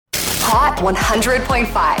Hot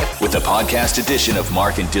 100.5. With the podcast edition of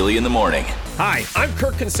Mark and Dilly in the Morning. Hi, I'm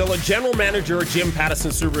Kirk Kinsella, General Manager at Jim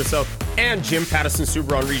Pattison Subaru South and Jim Pattison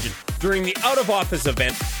Subaru on Region. During the out-of-office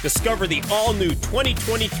event, discover the all-new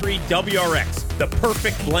 2023 WRX, the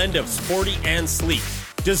perfect blend of sporty and sleek.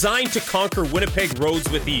 Designed to conquer Winnipeg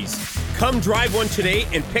roads with ease. Come drive one today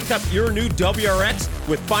and pick up your new WRX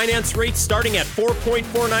with finance rates starting at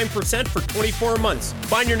 4.49% for 24 months.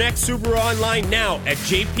 Find your next Subaru online now at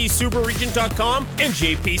jpsubaruregion.com and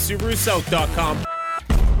jpsubarusouth.com.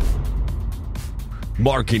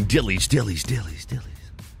 Mark and Dilly's.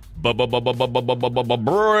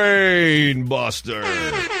 Brain Buster.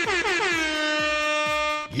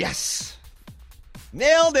 Yes.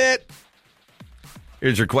 Nailed it.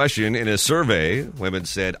 Here's your question. In a survey, women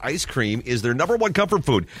said ice cream is their number one comfort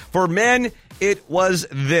food. For men, it was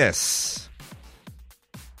this.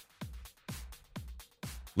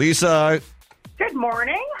 Lisa. Good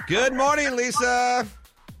morning. Good morning, Lisa.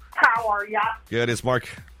 How are ya? Good. It's Mark.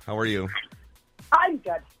 How are you? I'm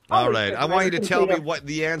good. All right. I want you to tell me what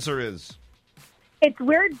the answer is. It's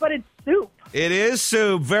weird, but it's soup. It is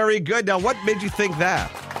soup. Very good. Now, what made you think that?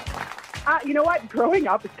 You know what? Growing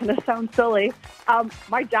up, it's going to sound silly.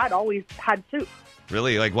 My dad always had soup.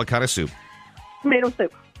 Really? Like what kind of soup? Tomato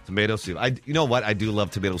soup. Tomato soup. You know what? I do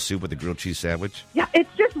love tomato soup with a grilled cheese sandwich. Yeah, it's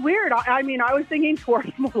just weird. I mean, I was thinking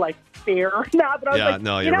towards more like fair now, but I was like,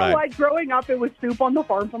 no, you know right. what? Growing up, it was soup on the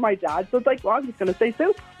farm for my dad. So it's like, well, I'm just going to say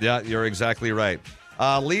soup. Yeah, you're exactly right.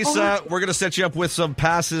 Lisa, we're going to set you up with some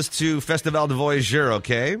passes to Festival de Voyageur,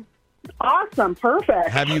 okay? Awesome. Perfect.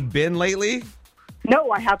 Have you been lately?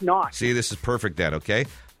 No, I have not. See, this is perfect then, okay?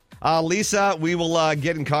 Lisa, we will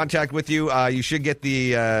get in contact with you. You should get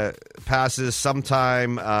the passes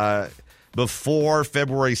sometime before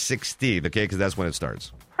February 16th, okay? Because that's when it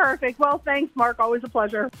starts. Perfect. Well, thanks, Mark. Always a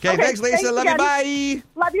pleasure. Okay, thanks, Lisa. Love you. Bye.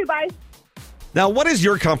 Love you. Bye. Now, what is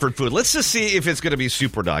your comfort food? Let's just see if it's going to be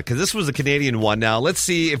soup or not, because this was a Canadian one. Now, let's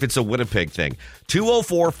see if it's a Winnipeg thing.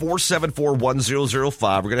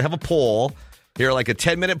 204-474-1005. We're going to have a poll here, like a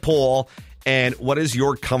 10-minute poll. And what is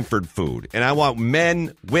your comfort food? And I want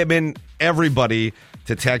men, women, everybody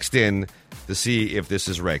to text in to see if this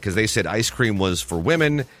is right. Because they said ice cream was for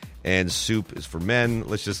women and soup is for men.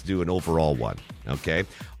 Let's just do an overall one. Okay.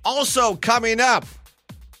 Also coming up,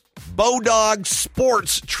 Bodog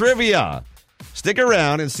Sports Trivia. Stick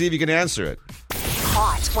around and see if you can answer it.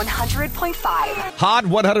 Hot 100.5. Hot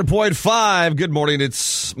 100.5. Good morning.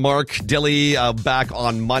 It's Mark Dilly back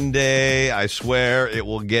on Monday. I swear it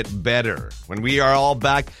will get better when we are all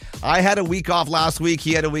back. I had a week off last week.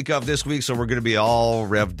 He had a week off this week, so we're going to be all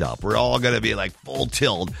revved up. We're all going to be like full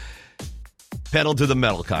tilt, pedal to the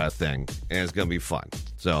metal kind of thing, and it's going to be fun.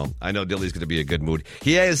 So I know Dilly's going to be in a good mood.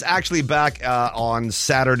 He is actually back on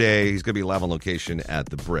Saturday. He's going to be live on location at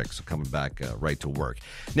the Brick, so coming back right to work.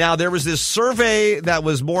 Now, there was this survey that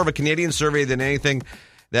was more of a Canadian survey than anything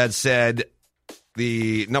that said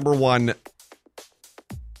the number one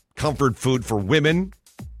comfort food for women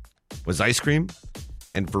was ice cream,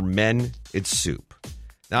 and for men, it's soup.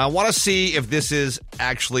 Now, I want to see if this is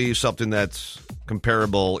actually something that's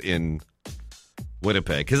comparable in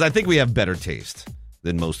Winnipeg, because I think we have better taste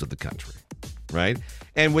than most of the country, right?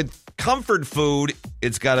 And with comfort food,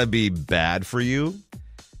 it's got to be bad for you.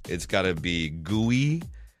 It's got to be gooey.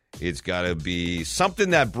 It's got to be something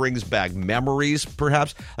that brings back memories,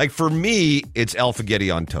 perhaps. Like for me, it's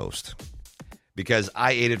alfaghetti on toast, because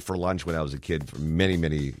I ate it for lunch when I was a kid for many,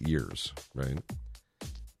 many years, right?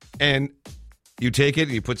 And you take it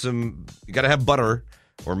and you put some, you got to have butter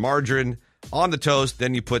or margarine on the toast.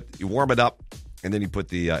 Then you warm it up. And then you put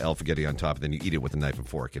the alfaghetti on top, and then you eat it with a knife and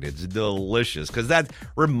fork. And it's delicious, because that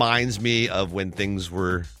reminds me of when things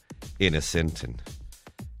were innocent. And,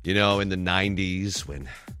 you know, in the 90s when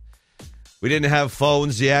we didn't have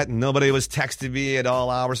phones yet and nobody was texting me at all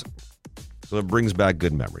hours. So it brings back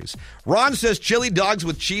good memories. Ron says chili dogs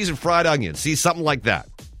with cheese and fried onions. See, something like that.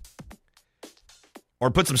 Or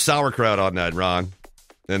put some sauerkraut on that, Ron.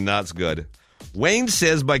 And that's good. Wayne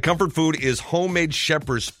says my comfort food is homemade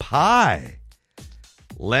shepherd's pie.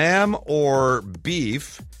 Lamb or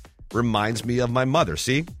beef reminds me of my mother.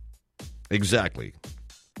 See? Exactly.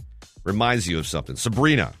 Reminds you of something.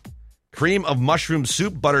 Sabrina. Cream of mushroom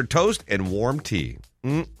soup, buttered toast, and warm tea.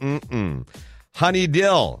 Honey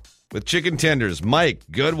dill with chicken tenders. Mike,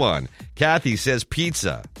 good one. Kathy says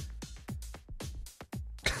pizza.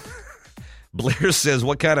 Blair says,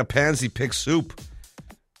 what kind of pansy pick soup?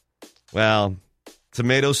 Well,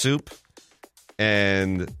 tomato soup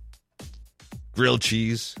and grilled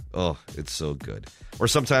cheese. Oh, it's so good. Or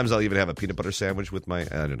sometimes I'll even have a peanut butter sandwich with my,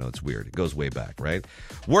 I don't know, it's weird. It goes way back, right?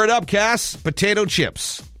 Word up, Cass. Potato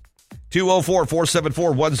chips.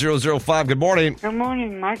 204-474-1005. Good morning. Good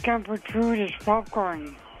morning. My comfort food is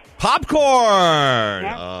popcorn. Popcorn!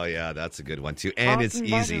 Yep. Oh, yeah, that's a good one, too. And Hot it's and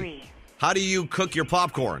easy. buttery. How do you cook your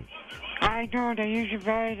popcorn? I don't. I usually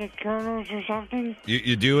buy it at Colonel's or something.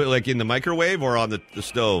 You do it like in the microwave or on the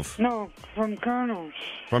stove? No, from Colonel's.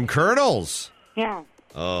 From Colonel's? Yeah,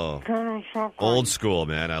 Oh, Colonel's popcorn. old school,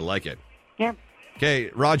 man. I like it. Yep.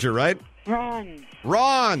 Okay, Roger, right? Ron.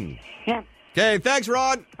 Ron! Yep. Okay, thanks,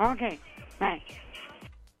 Ron. Okay. Bye.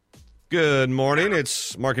 Good morning.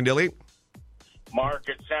 It's Mark and Dilly. Mark,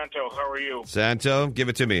 it's Santo. How are you? Santo, give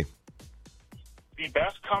it to me. The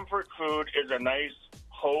best comfort food is a nice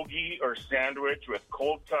hoagie or sandwich with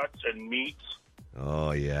cold cuts and meats.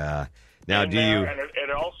 Oh, yeah. Now, in do there, you... And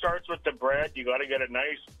it all starts with the bread. You got to get a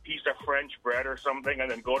nice piece of French bread or something,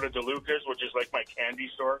 and then go to DeLuca's, which is like my candy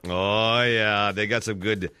store. Oh, yeah. They got some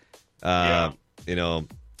good, Yeah. you know,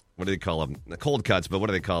 what do they call them? Cold cuts, but what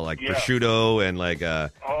do they call it? Like Yeah. prosciutto and like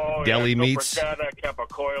deli meats? Sopressata,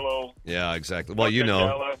 capicoilo. Yeah, exactly. Well, you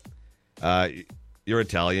know, you're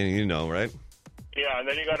Italian, you know, right? Yeah, and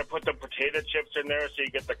then you got to put the potato chips in there so you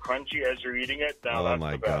get the crunchy as you're eating it. Now, Oh, that's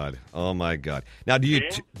my the best. God. Oh, my God. Now, do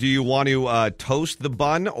you See? do you want to toast the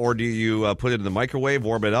bun or do you put it in the microwave,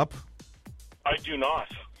 warm it up? I do not.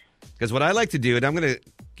 Because what I like to do, and I'm going to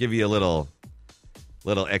give you a little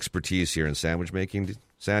expertise here in sandwich making,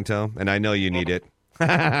 Santo, and I know you need it.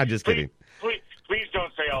 Just kidding. Please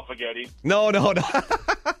don't say alphagetti. No.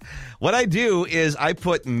 What I do is I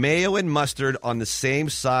put mayo and mustard on the same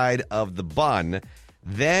side of the bun.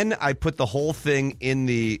 Then I put the whole thing in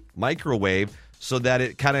the microwave so that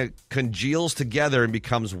it kind of congeals together and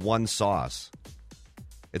becomes one sauce.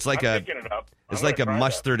 It's like I'm picking it up. it's I'm like a gonna try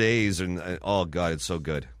mustard A's, and oh god, it's so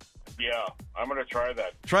good. that. Yeah, I'm going to try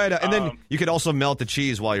that. Try it out, and then you could also melt the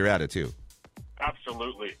cheese while you're at it too.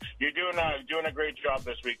 Absolutely. You're doing a great job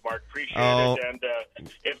this week, Mark. Appreciate Oh. it. And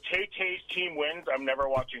if Tay-Tay's team wins, I'm never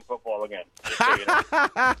watching football again. Just so you know.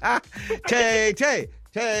 Tay.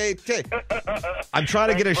 I'm trying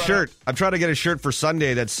to get a shirt. I'm trying to get a shirt for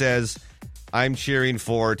Sunday that says, "I'm cheering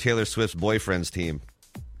for Taylor Swift's boyfriend's team."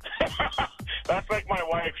 That's like my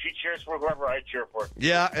wife. She cheers for whoever I cheer for.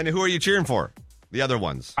 Yeah, and who are you cheering for? The other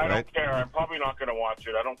ones, I right? don't care. I'm probably not going to watch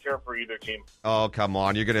it. I don't care for either team. Oh, come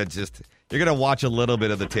on. You're gonna watch a little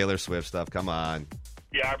bit of the Taylor Swift stuff. Come on.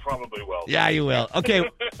 Yeah, I probably will. Yeah, you will. Okay.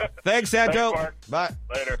 Thanks, Santo. Thanks, Mark. Bye.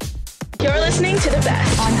 Later. You're listening to the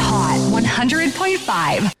best on Hot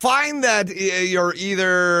 100.5. Find that you're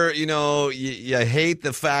either, you hate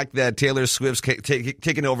the fact that Taylor Swift's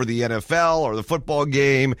taking over the NFL or the football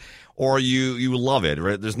game, or you love it,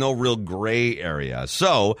 right? There's no real gray area.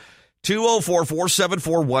 So,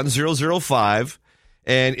 204-474-1005.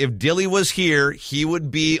 And if Dilly was here, he would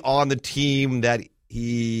be on the team that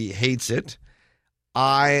he hates it.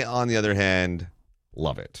 I, on the other hand,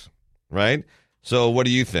 love it. Right? So what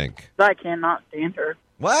do you think? I cannot stand her.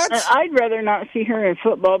 What? And I'd rather not see her in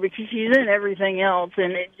football because she's in everything else,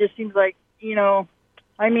 and it just seems like, she's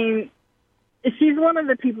one of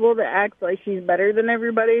the people that acts like she's better than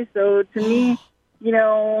everybody. So to me,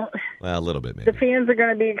 Well, a little bit, maybe. the fans are going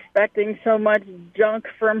to be expecting so much junk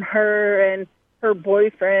from her and her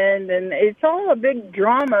boyfriend, and it's all a big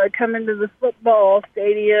drama coming to the football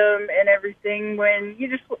stadium and everything when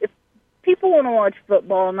if people want to watch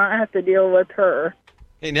football and not have to deal with her.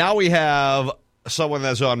 Hey, now we have someone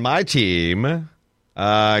that's on my team.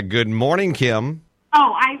 Good morning, Kim.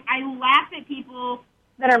 Oh, I laugh at people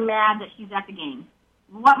that are mad that she's at the game.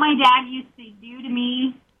 What my dad used to do to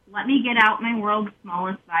me, let me get out my world's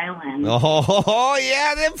smallest violin. Oh,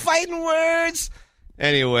 yeah, them fighting words.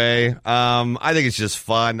 Anyway, I think it's just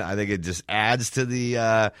fun. I think it just adds to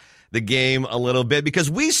the game a little bit because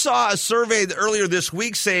we saw a survey earlier this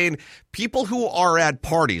week saying people who are at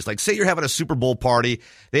parties, like say you're having a Super Bowl party,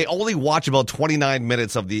 they only watch about 29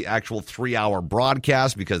 minutes of the actual 3-hour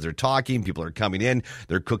broadcast because they're talking, people are coming in,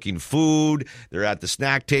 they're cooking food, they're at the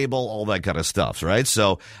snack table, all that kind of stuff, right?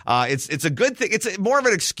 So it's a good thing. It's more of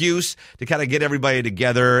an excuse to kind of get everybody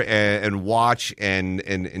together and watch and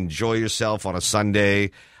enjoy yourself on a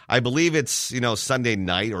Sunday. I believe it's, Sunday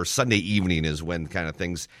night or Sunday evening is when kind of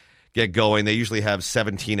things get going. They usually have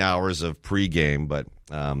 17 hours of pregame, but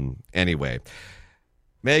anyway.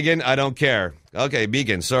 Megan, I don't care. Okay,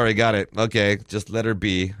 Megan, sorry, got it. Okay, just let her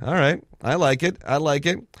be. All right, I like it. I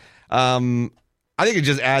think it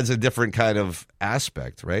just adds a different kind of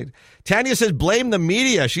aspect, right? Tanya says, blame the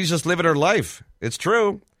media. She's just living her life. It's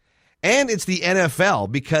true. And it's the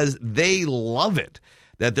NFL because they love it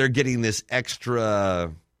that they're getting this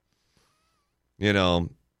extra,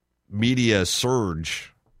 media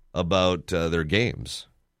surge about their games,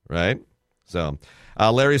 right? So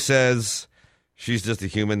Larry says she's just a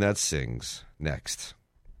human that sings. Next.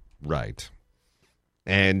 Right.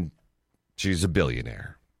 And she's a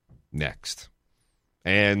billionaire. Next.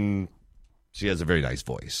 And she has a very nice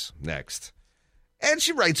voice. Next. And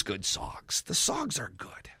she writes good songs. The songs are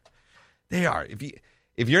good. They are.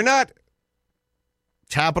 If you're not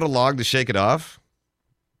tapping along to shake it off,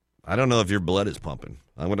 I don't know if your blood is pumping.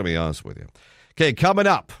 I'm going to be honest with you. Okay, coming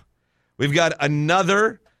up, we've got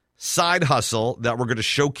another side hustle that we're going to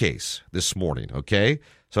showcase this morning, okay?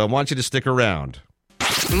 So I want you to stick around.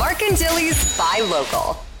 Mark and Dilly's Buy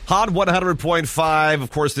Local. Hot 100.5.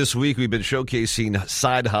 Of course, this week we've been showcasing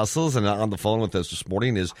side hustles, and on the phone with us this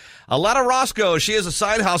morning is Alana Roscoe. She has a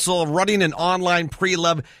side hustle running an online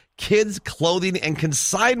pre-loved kids clothing and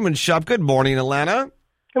consignment shop. Good morning, Alana.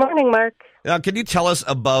 Good morning, Mark. Now, can you tell us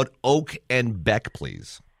about Oak and Beck,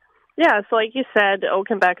 please? Yeah, so like you said, Oak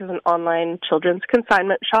and Beck is an online children's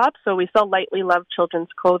consignment shop. So we sell lightly loved children's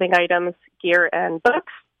clothing items, gear, and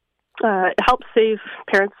books. It helps save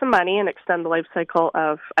parents some money and extend the life cycle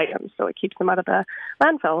of items, so it keeps them out of the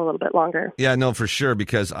landfill a little bit longer. Yeah, no, for sure,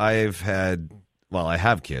 because I have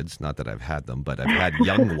kids. Not that I've had them, but I've had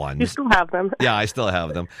young ones. You still have them. Yeah, I still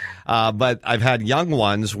have them. But I've had young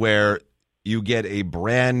ones where you get a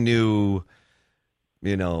brand new,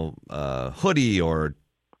 hoodie or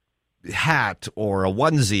hat or a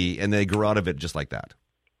onesie, and they grow out of it just like that.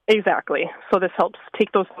 Exactly. So this helps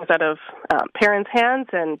take those things out of parents' hands,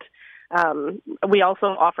 and we also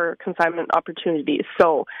offer consignment opportunities.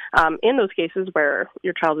 So in those cases where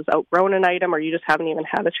your child has outgrown an item or you just haven't even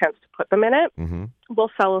had a chance to put them in it, we'll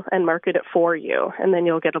sell and market it for you, and then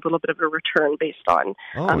you'll get a little bit of a return based on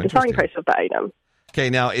the selling price of the item. Okay,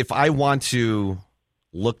 now if I want to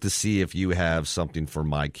look to see if you have something for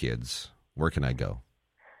my kids, where can I go?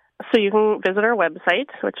 So you can visit our website,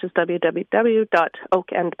 which is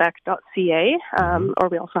www.oakandbeck.ca, or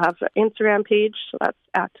we also have an Instagram page, so that's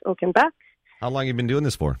at Oak and Beck. How long have you been doing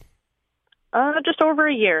this for? Just over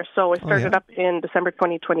a year. So we started up in December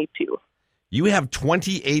 2022. You have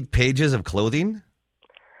 28 pages of clothing?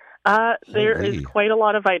 There is quite a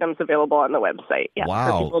lot of items available on the website,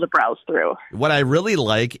 for people to browse through. What I really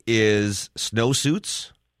like is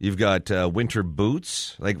snowsuits. You've got winter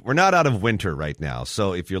boots. Like, we're not out of winter right now.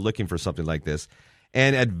 So if you're looking for something like this,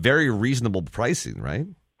 and at very reasonable pricing, right?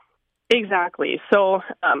 Exactly. So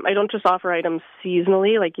I don't just offer items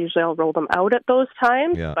seasonally. Like, usually I'll roll them out at those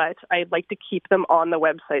times. Yeah. But I'd like to keep them on the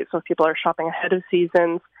website. So if people are shopping ahead of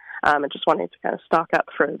seasons and just wanting to kind of stock up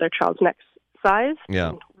for their child's next size,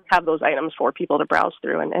 have those items for people to browse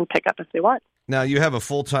through and pick up if they want. Now, you have a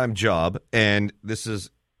full-time job, and this is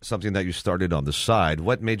something that you started on the side.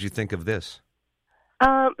 What made you think of this?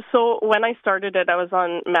 So when I started it, I was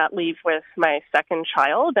on mat leave with my second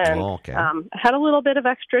child, and had a little bit of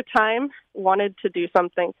extra time, wanted to do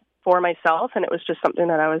something for myself, and it was just something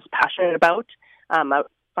that I was passionate about. I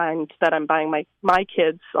find that I'm buying my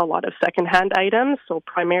kids a lot of secondhand items, so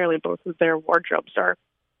primarily both of their wardrobes are,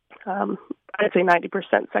 I'd say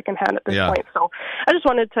 90% secondhand at this point. So I just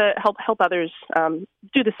wanted to help others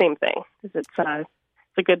do the same thing, because it's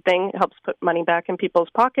a good thing. It helps put money back in people's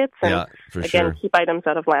pockets and, keep items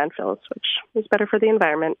out of landfills, which is better for the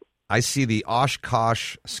environment. I see the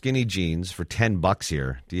Oshkosh skinny jeans for $10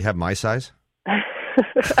 here. Do you have my size?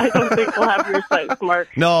 I don't think we'll have your size, Mark.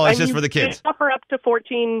 No, it's just for the kids. They offer up to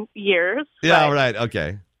 14 years. Yeah, right.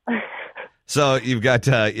 Okay. So you've got,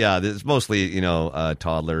 it's mostly,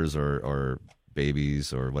 toddlers or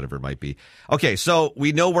babies or whatever it might be. Okay, so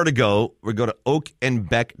we know where to go. We go to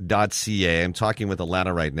oakandbeck.ca. I'm talking with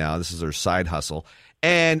Alana right now. This is her side hustle.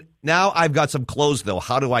 And now I've got some clothes, though.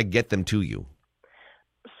 How do I get them to you?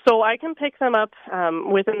 So I can pick them up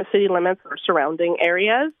within the city limits or surrounding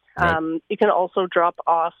areas. Right. You can also drop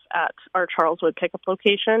off at our Charleswood pickup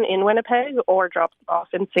location in Winnipeg or drop off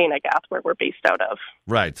in St. Agatha, where we're based out of.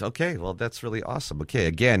 Right. Okay. Well, that's really awesome. Okay.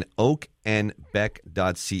 Again,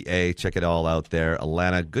 oakandbeck.ca. Check it all out there.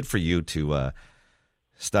 Alana, good for you to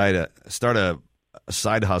start a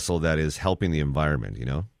side hustle that is helping the environment,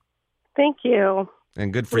 Thank you.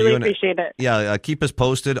 And good for you. Really appreciate it. Yeah. Keep us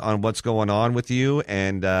posted on what's going on with you.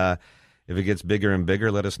 And if it gets bigger and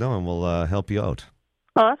bigger, let us know and we'll help you out.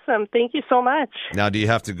 Awesome. Thank you so much. Now, do you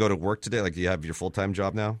have to go to work today? Like, do you have your full-time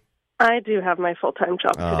job now? I do have my full-time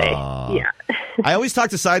job today. Yeah. I always talk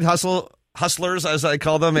to side hustlers, as I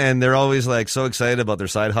call them, and they're always, like, so excited about their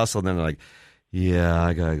side hustle, and then they're like, yeah,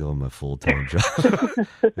 I got to go on my full-time job.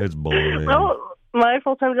 It's boring. Well, my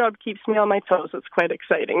full-time job keeps me on my toes. It's quite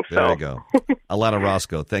exciting. So. There you go. Alana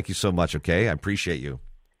Roscoe, thank you so much, okay? I appreciate you.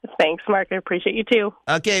 Thanks, Mark. I appreciate you, too.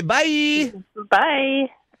 Okay, bye. Bye.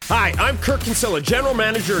 Hi, I'm Kirk Kinsella, General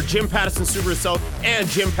Manager of Jim Pattison Subaru South and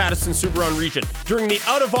Jim Pattison Subaru on Region. During the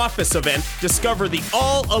out-of-office event, discover the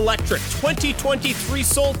all-electric 2023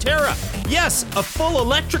 Solterra. Yes, a full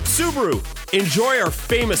electric Subaru. Enjoy our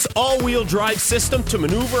famous all-wheel drive system to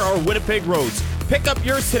maneuver our Winnipeg roads. Pick up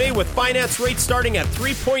yours today with finance rates starting at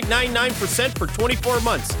 3.99% for 24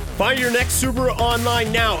 months. Find your next Subaru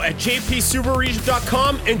online now at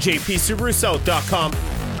jpsubaruregion.com and jpsubarusouth.com.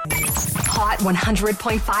 Hot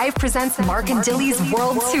 100.5 presents Mark and Dilly's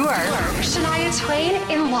World Tour. Shania Twain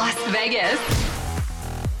in Las Vegas.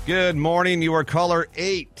 Good morning. You are caller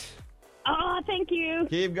 8. Oh, thank you.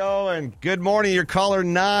 Keep going. Good morning. You're caller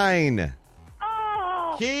 9.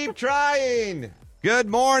 Oh. Keep trying. Good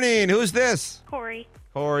morning. Who's this? Corey.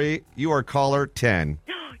 Corey, you are caller 10.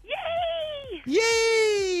 Yay!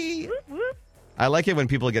 Yay! Whoop, whoop. I like it when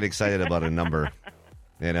people get excited about a number.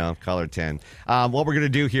 You know, caller 10. What we're going to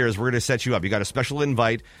do here is we're going to set you up. You got a special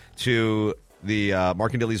invite to the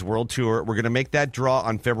Mark and Dilly's World Tour. We're going to make that draw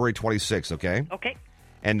on February 26th, okay? Okay.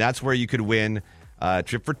 And that's where you could win a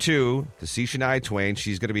trip for 2 to see Shania Twain.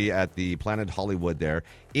 She's going to be at the Planet Hollywood there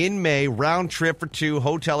in May. Round trip for 2,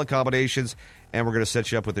 hotel accommodations, and we're going to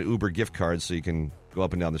set you up with an Uber gift card so you can go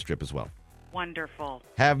up and down the strip as well. Wonderful.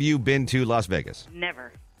 Have you been to Las Vegas?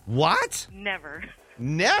 Never. What? Never.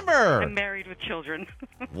 Never. I'm married with children.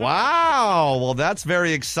 Wow. Well, that's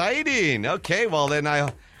very exciting. Okay, well, then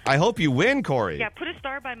I hope you win, Corey. Yeah, put a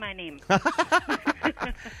star by my name.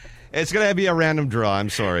 It's going to be a random draw. I'm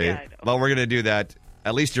sorry. Yeah, I know. But we're going to do that.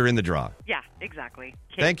 At least you're in the draw. Yeah, exactly.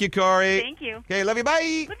 Okay. Thank you, Corey. Thank you. Okay, love you.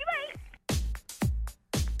 Bye. Love you, bye.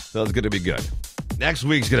 So it's going to be good. Next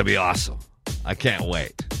week's going to be awesome. I can't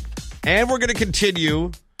wait. And we're going to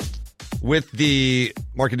continue with the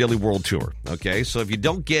Mark and Dilly World Tour. Okay, so if you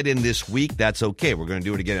don't get in this week, that's okay. We're going to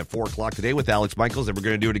do it again at 4 o'clock today with Alex Michaels, and we're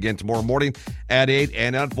going to do it again tomorrow morning at 8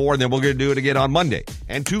 and at 4, and then we're going to do it again on Monday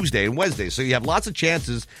and Tuesday and Wednesday. So you have lots of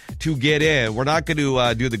chances to get in. We're not going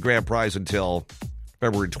to do the grand prize until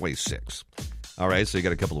February 26th. All right, so you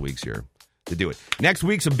got a couple of weeks here to do it. Next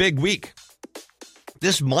week's a big week.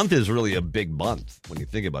 This month is really a big month when you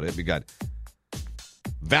think about it. We got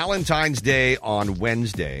Valentine's Day on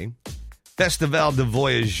Wednesday. Festival de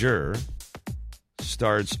Voyageur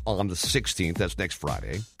starts on the 16th. That's next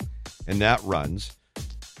Friday. And that runs.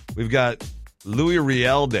 We've got Louis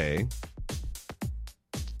Riel Day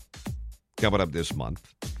coming up this month.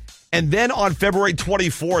 And then on February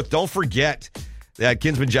 24th, don't forget that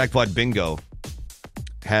Kinsman Jackpot Bingo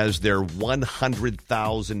has their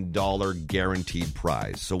 $100,000 guaranteed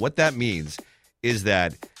prize. So what that means is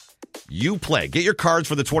that you play. Get your cards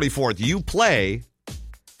for the 24th. You play,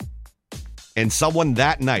 and someone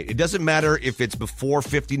that night, it doesn't matter if it's before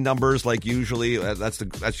 50 numbers like usually,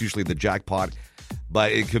 that's usually the jackpot,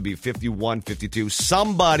 but it could be 51, 52.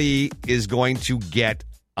 Somebody is going to get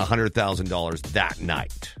 $100,000 that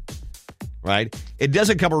night, right? It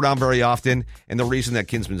doesn't come around very often, and the reason that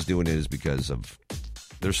Kinsman's doing it is because of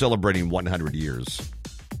they're celebrating 100 years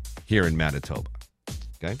here in Manitoba,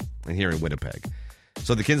 okay, and here in Winnipeg.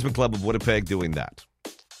 So the Kinsman Club of Winnipeg doing that,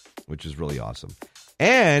 which is really awesome.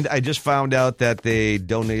 And I just found out that they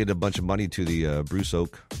donated a bunch of money to the Bruce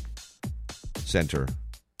Oak Center.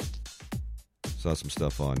 Saw some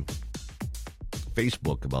stuff on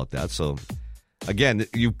Facebook about that. So, again,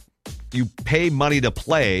 you pay money to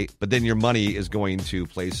play, but then your money is going to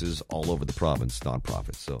places all over the province,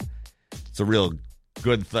 nonprofits. So it's a real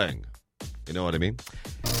good thing. You know what I mean?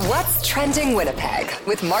 What's trending Winnipeg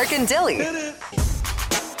with Mark and Dilly?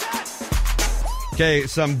 Okay,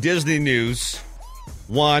 some Disney news.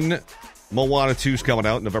 1, Moana 2 is coming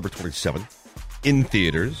out November 27th in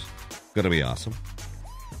theaters. Going to be awesome.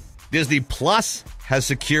 Disney Plus has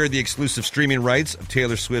secured the exclusive streaming rights of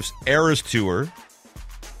Taylor Swift's Eras Tour.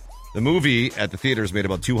 The movie at the theaters made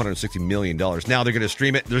about $260 million. Now they're going to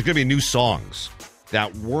stream it. There's going to be new songs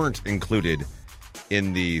that weren't included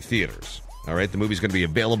in the theaters. All right, the movie's going to be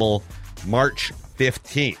available March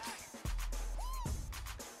 15th.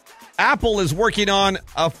 Apple is working on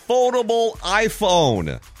a foldable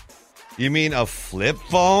iPhone. You mean a flip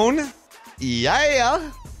phone?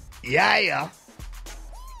 Yeah.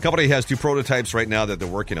 Company has 2 prototypes right now that they're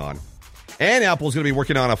working on. And Apple's going to be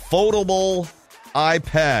working on a foldable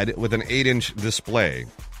iPad with an 8-inch display.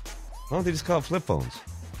 Why don't they just call it flip phones?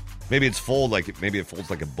 Maybe it folds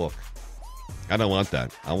like a book. I don't want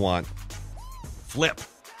that. I want flip.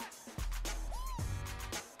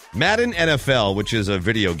 Madden NFL, which is a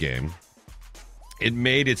video game, it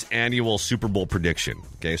made its annual Super Bowl prediction.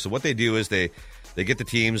 Okay, so what they do is they get the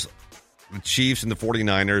teams, the Chiefs and the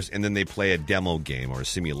 49ers, and then they play a demo game or a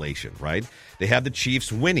simulation, right? They have the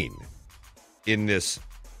Chiefs winning in this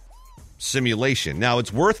simulation. Now,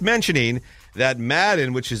 it's worth mentioning that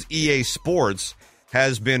Madden, which is EA Sports,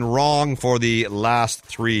 has been wrong for the last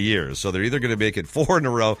 3 years. So they're either going to make it 4 in a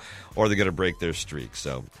row or they're going to break their streak.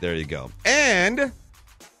 So there you go. And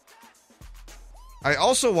I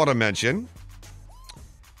also want to mention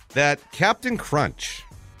that Captain Crunch,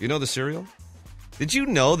 you know the cereal? Did you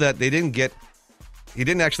know that he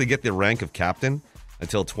didn't actually get the rank of captain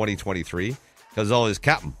until 2023? Because all his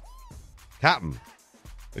captain,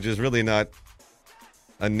 which is really not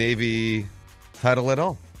a Navy title at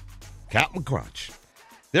all. Captain Crunch.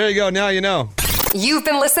 There you go. Now you know. You've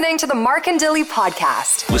been listening to the Mark and Dilly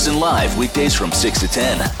podcast. Listen live weekdays from 6 to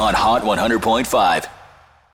 10 on Hot 100.5.